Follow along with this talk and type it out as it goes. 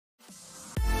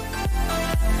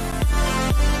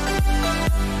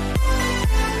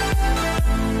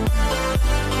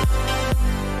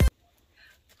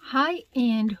Hi,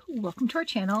 and welcome to our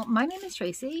channel. My name is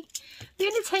Tracy.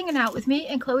 Bandit's hanging out with me,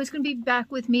 and Chloe's going to be back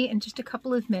with me in just a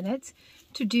couple of minutes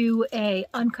to do a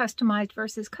uncustomized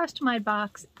versus customized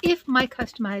box if my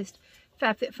customized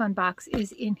Fabfitfun box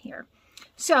is in here.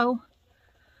 So,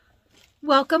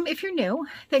 welcome if you're new.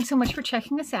 Thanks so much for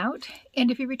checking us out. And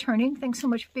if you're returning, thanks so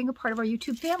much for being a part of our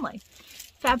YouTube family.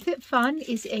 Fabfitfun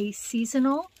is a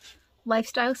seasonal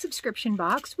lifestyle subscription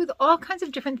box with all kinds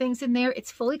of different things in there.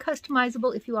 It's fully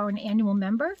customizable if you are an annual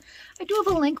member. I do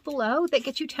have a link below that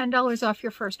gets you $10 off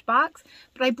your first box,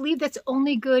 but I believe that's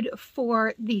only good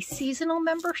for the seasonal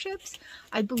memberships.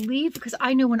 I believe, because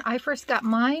I know when I first got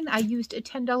mine, I used a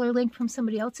 $10 link from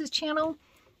somebody else's channel,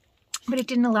 but it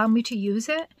didn't allow me to use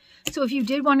it. So if you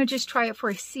did want to just try it for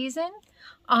a season,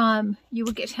 you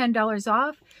would get $10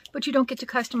 off, but you don't get to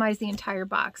customize the entire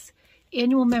box.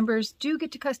 Annual members do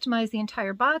get to customize the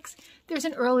entire box. There's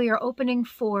an earlier opening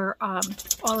for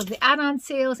all of the add-on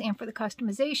sales and for the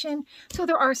customization. So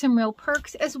there are some real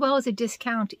perks as well as a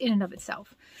discount in and of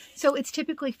itself. So it's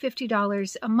typically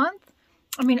 $50 a month,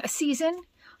 a season.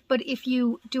 But if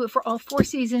you do it for all 4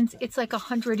 seasons, it's like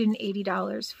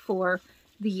 $180 for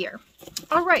the year.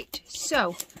 All right,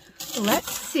 so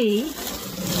let's see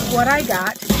what I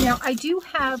got. Now I do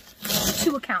have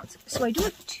 2 accounts, so I do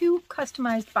have 2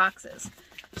 customized boxes.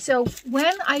 So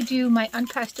when I do my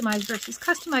uncustomized versus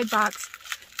customized box,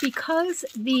 because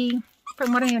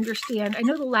from what I understand, I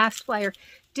know the last flyer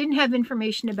didn't have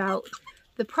information about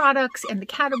the products and the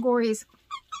categories.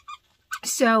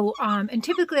 So, and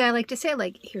typically I like to say,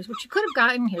 like, here's what you could have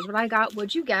gotten, here's what I got,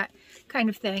 what'd you get, kind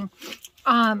of thing.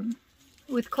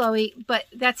 With Chloe, but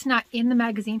that's not in the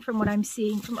magazine from what I'm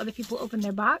seeing from other people open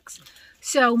their box.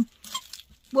 So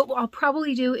what I'll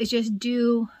probably do is just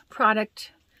do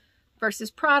product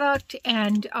versus product,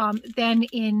 and then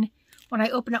when I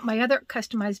open up my other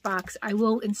customized box, I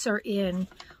will insert in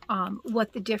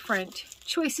what the different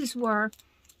choices were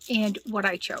and what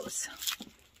I chose.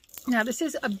 Now this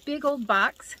is a big old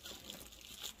box.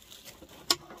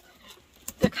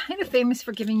 They're kind of famous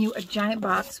for giving you a giant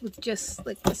box with just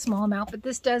like a small amount, but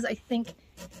this does, I think,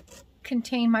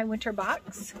 contain my winter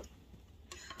box,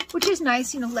 which is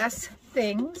nice, less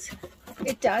things.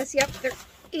 It does, yep, there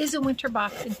is a winter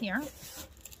box in here.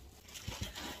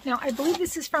 Now, I believe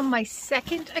this is from my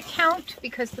second account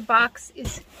because the box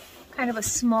is kind of a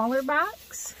smaller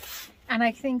box, and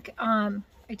I think I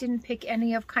didn't pick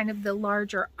any of kind of the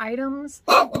larger items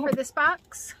for this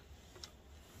box.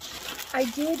 I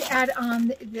did add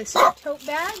on this tote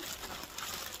bag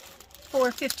for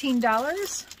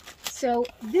 $15. So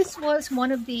this was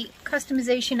one of the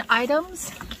customization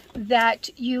items that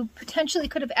you potentially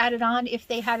could have added on if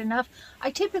they had enough.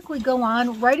 I typically go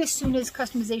on right as soon as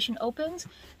customization opens,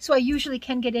 so I usually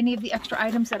can get any of the extra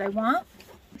items that I want.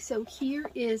 So here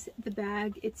is the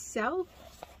bag itself,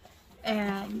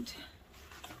 and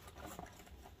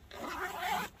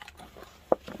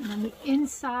on the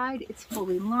inside, it's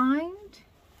fully lined.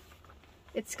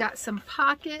 It's got some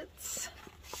pockets.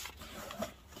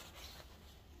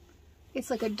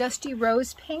 It's like a dusty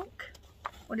rose pink.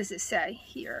 What does it say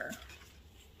here?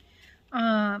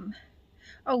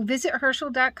 Visit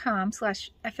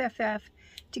Herschel.com/FFF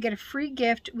to get a free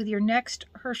gift with your next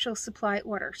Herschel supply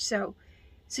order. So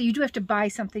you do have to buy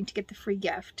something to get the free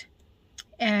gift.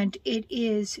 And it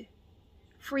is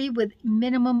free with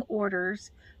minimum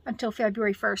orders until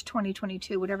February 1st,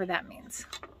 2022, whatever that means.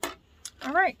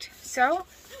 All right, so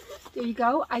there you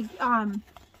go. I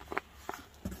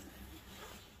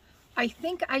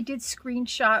think I did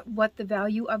screenshot what the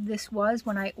value of this was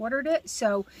when I ordered it.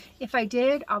 So if I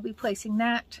did, I'll be placing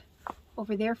that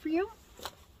over there for you.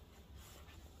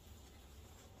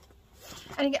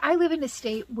 And again, I live in a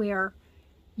state where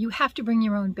you have to bring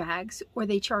your own bags or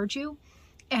they charge you.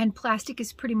 And plastic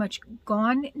is pretty much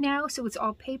gone now, so it's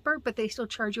all paper, but they still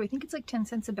charge you, I think it's like 10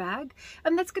 cents a bag.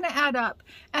 And that's going to add up.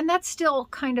 And that's still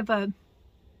kind of a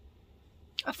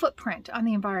footprint on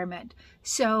the environment.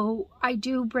 So I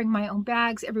do bring my own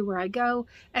bags everywhere I go.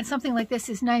 And something like this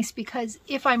is nice because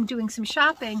if I'm doing some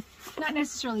shopping, not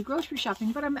necessarily grocery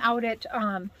shopping, but I'm out at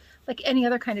like any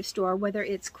other kind of store, whether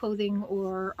it's clothing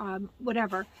or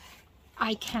whatever,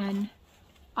 I can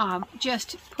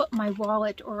just put my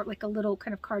wallet or like a little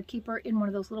kind of card keeper in one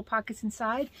of those little pockets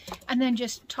inside, and then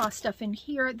just toss stuff in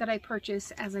here that I purchase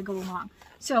as I go along.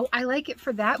 So I like it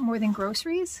for that more than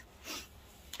groceries,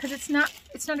 because it's not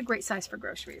a great size for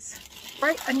groceries.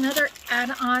 Right, another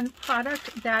add-on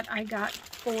product that I got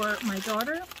for my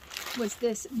daughter was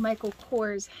this Michael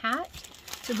Kors hat.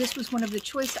 So this was one of the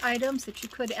choice items that you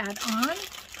could add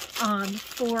on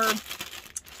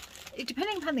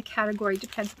depending upon the category,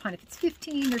 depends upon if it's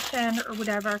 15 or 10 or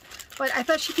whatever. But I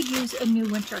thought she could use a new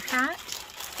winter hat.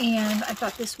 And I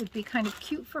thought this would be kind of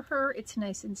cute for her. It's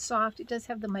nice and soft. It does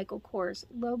have the Michael Kors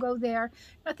logo there.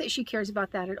 Not that she cares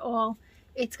about that at all.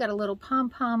 It's got a little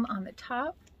pom-pom on the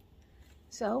top.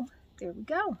 So there we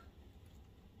go.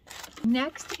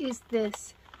 Next is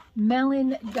this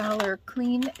Melon Dollar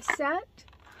Clean Set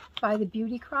by the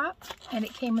Beauty Crop. And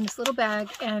it came in this little bag.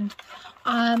 And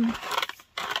I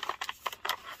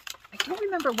don't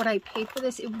remember what I paid for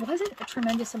this. It wasn't a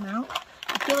tremendous amount.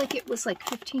 I feel like it was like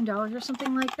 $15 or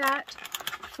something like that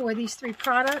for these 3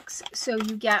 products. So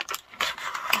you get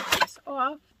this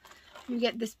off. You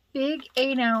get this big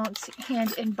 8-ounce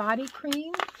hand and body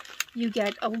cream. You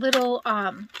get a little,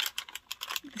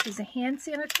 this is a hand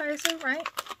sanitizer, right?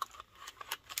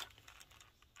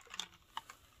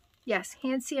 Yes,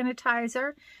 hand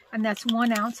sanitizer, and that's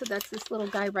 1 ounce, so that's this little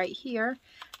guy right here.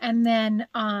 And then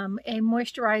a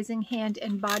moisturizing hand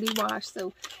and body wash.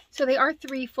 So they are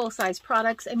 3 full-size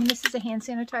products. I mean, this is a hand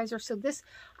sanitizer, so this,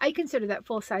 I consider that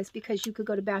full-size because you could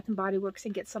go to Bath & Body Works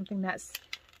and get something that's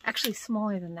actually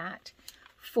smaller than that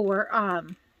for,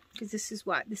 because this is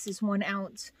what? This is 1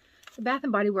 ounce. The Bath &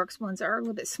 Body Works ones are a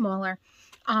little bit smaller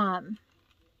for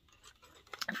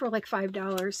like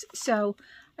 $5. So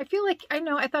I feel like,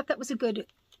 I thought that was a good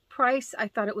price. I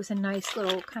thought it was a nice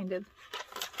little kind of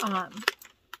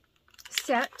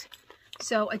set.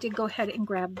 So I did go ahead and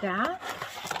grab that.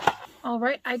 All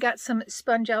right, I got some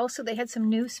Spongels. So they had some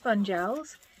new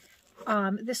Spongels.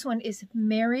 This one is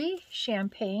Mary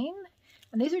Champagne.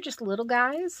 And these are just little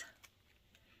guys.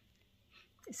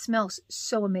 It smells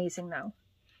so amazing though.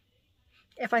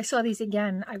 If I saw these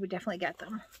again, I would definitely get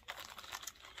them.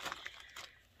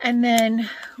 And then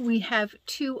we have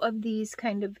 2 of these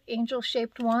kind of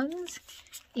angel-shaped ones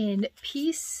in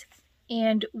Peace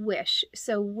and Wish.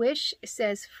 So Wish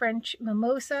says French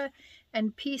Mimosa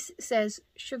and Peace says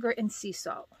Sugar and Sea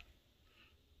Salt.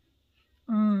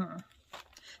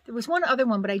 There was one other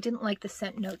one, but I didn't like the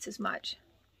scent notes as much.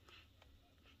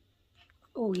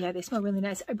 Oh yeah, they smell really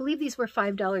nice. I believe these were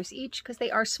 $5 each because they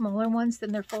are smaller ones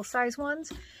than their full-size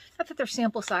ones. Not that they're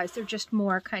sample size, they're just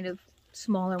more kind of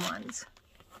smaller ones.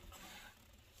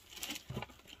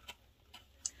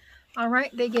 All right,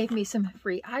 they gave me some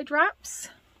free eye drops.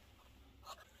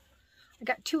 I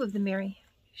got 2 of the Mary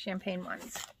Champagne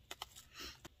ones.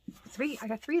 I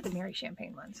got 3 of the Mary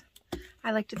Champagne ones.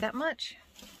 I liked it that much.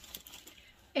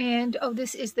 And, oh,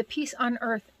 this is the Peace on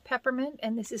Earth Peppermint,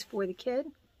 and this is for the kid.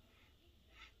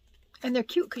 And they're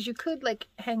cute because you could, like,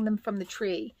 hang them from the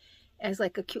tree as,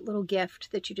 like, a cute little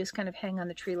gift that you just kind of hang on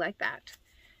the tree like that.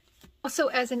 Also,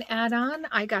 as an add-on,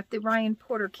 I got the Ryan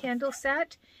Porter candle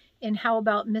set in How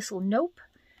About Missile Nope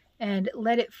and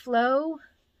Let It Flow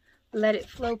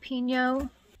Pinot,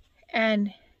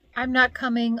 and I'm Not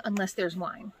Coming Unless There's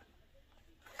Wine.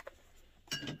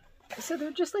 So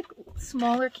they're just like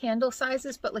smaller candle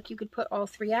sizes, but like you could put all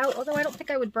 3 out, although I don't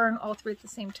think I would burn all 3 at the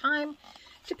same time.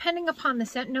 Depending upon the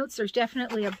scent notes, there's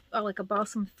definitely like a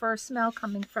balsam fir smell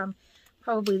coming from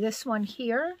probably this one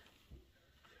here.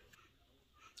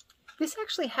 This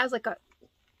actually has like a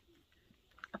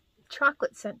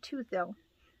chocolate scent too though.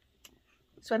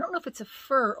 So I don't know if it's a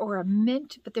fir or a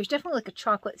mint, but there's definitely like a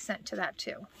chocolate scent to that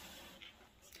too.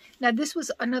 Now this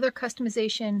was another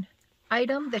customization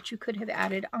item that you could have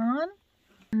added on.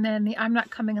 And then the I'm Not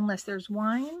Coming Unless There's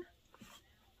Wine.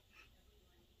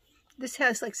 This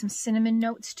has like some cinnamon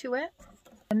notes to it.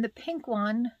 And the pink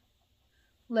one,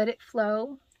 Let It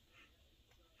Flow.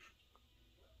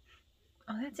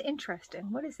 Oh, that's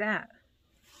interesting. What is that?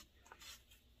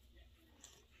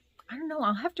 I don't know.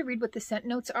 I'll have to read what the scent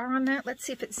notes are on that. Let's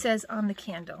see if it says on the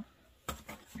candle.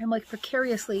 I'm like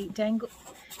precariously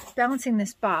balancing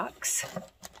this box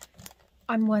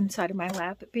on one side of my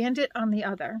lap, Bandit on the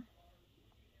other.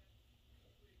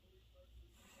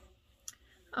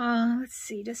 Let's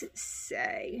see. Does it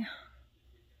say?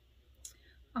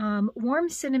 Warm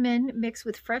cinnamon mixed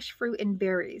with fresh fruit and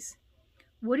berries.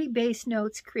 Woody base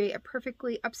notes create a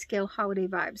perfectly upscale holiday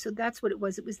vibe. So that's what it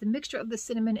was. It was the mixture of the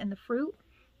cinnamon and the fruit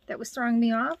that was throwing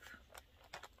me off.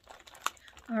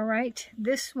 All right,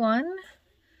 this one,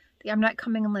 the I'm Not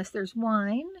Coming Unless There's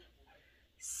Wine,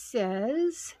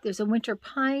 says there's a winter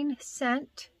pine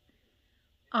scent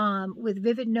with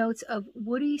vivid notes of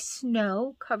woody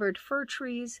snow covered fir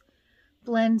trees,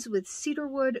 blends with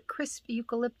cedarwood, crisp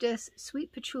eucalyptus,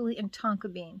 sweet patchouli, and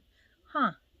tonka bean.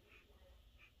 Huh.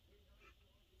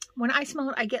 When I smell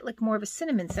it, I get like more of a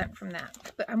cinnamon scent from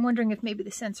that, but I'm wondering if maybe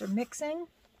the scents are mixing.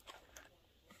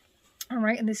 All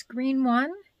right, and this green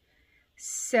one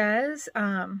says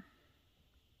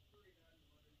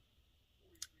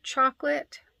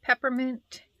chocolate,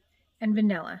 peppermint, and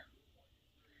vanilla.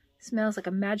 Smells like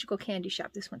a magical candy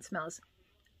shop. This one smells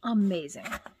amazing.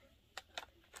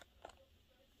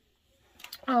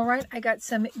 All right, I got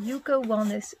some Yucca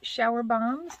Wellness Shower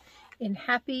Bombs in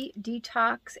Happy,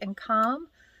 Detox, and Calm.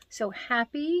 So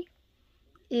Happy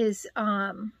is,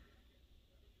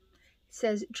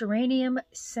 says Geranium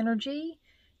Synergy.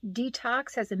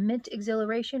 Detox has a mint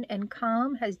exhilaration, and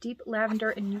Calm has deep lavender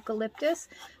and eucalyptus.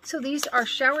 So these are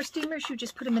shower steamers. You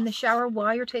just put them in the shower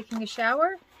while you're taking a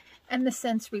shower, and the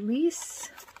scents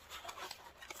release.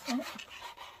 Oh.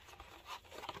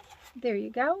 There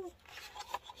you go.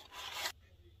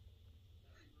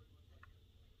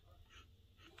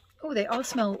 Oh, they all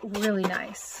smell really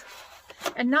nice.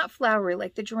 And not flowery,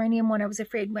 like the geranium one I was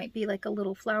afraid might be like a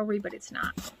little flowery, but it's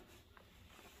not.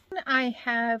 I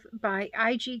have by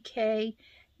IGK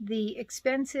the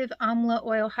expensive Amla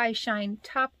Oil High Shine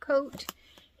Top Coat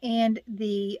and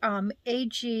the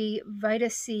AG Vita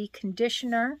C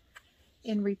Conditioner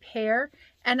in Repair.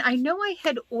 And I know I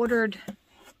had ordered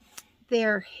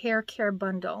their hair care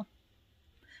bundle.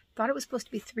 Thought it was supposed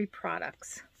to be 3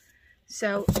 products.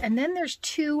 So, and then there's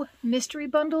 2 mystery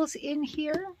bundles in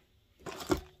here.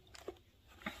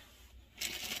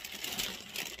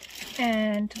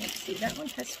 And let's see, that one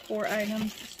has 4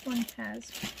 items. This one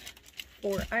has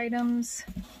 4 items.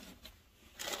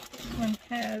 This one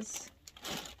has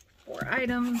 4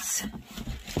 items.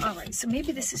 All right, so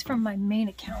maybe this is from my main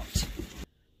account.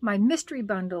 My mystery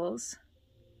bundles.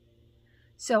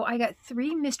 So I got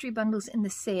 3 mystery bundles in the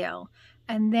sale.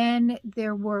 And then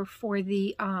there were for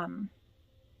the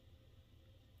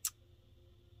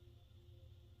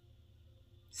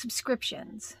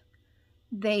subscriptions.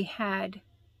 They had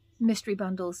mystery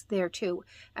bundles there too,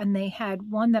 and they had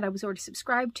one that I was already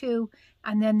subscribed to,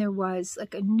 and then there was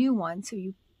like a new one,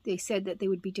 so they said that they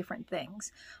would be different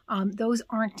things. Those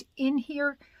aren't in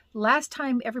here. Last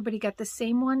time everybody got the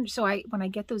same one, so when I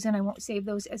get those in, I won't save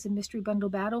those as a mystery bundle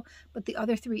battle, but the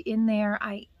other 3 in there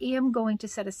I am going to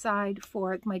set aside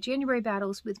for my January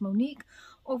battles with Monique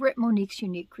over at Monique's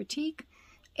Unique Critique.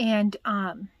 And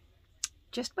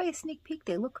just by a sneak peek,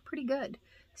 they look pretty good.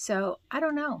 So I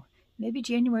don't know. Maybe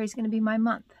January is going to be my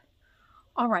month.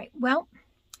 All right. Well,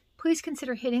 please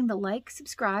consider hitting the like,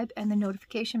 subscribe, and the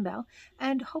notification bell.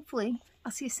 And hopefully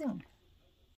I'll see you soon.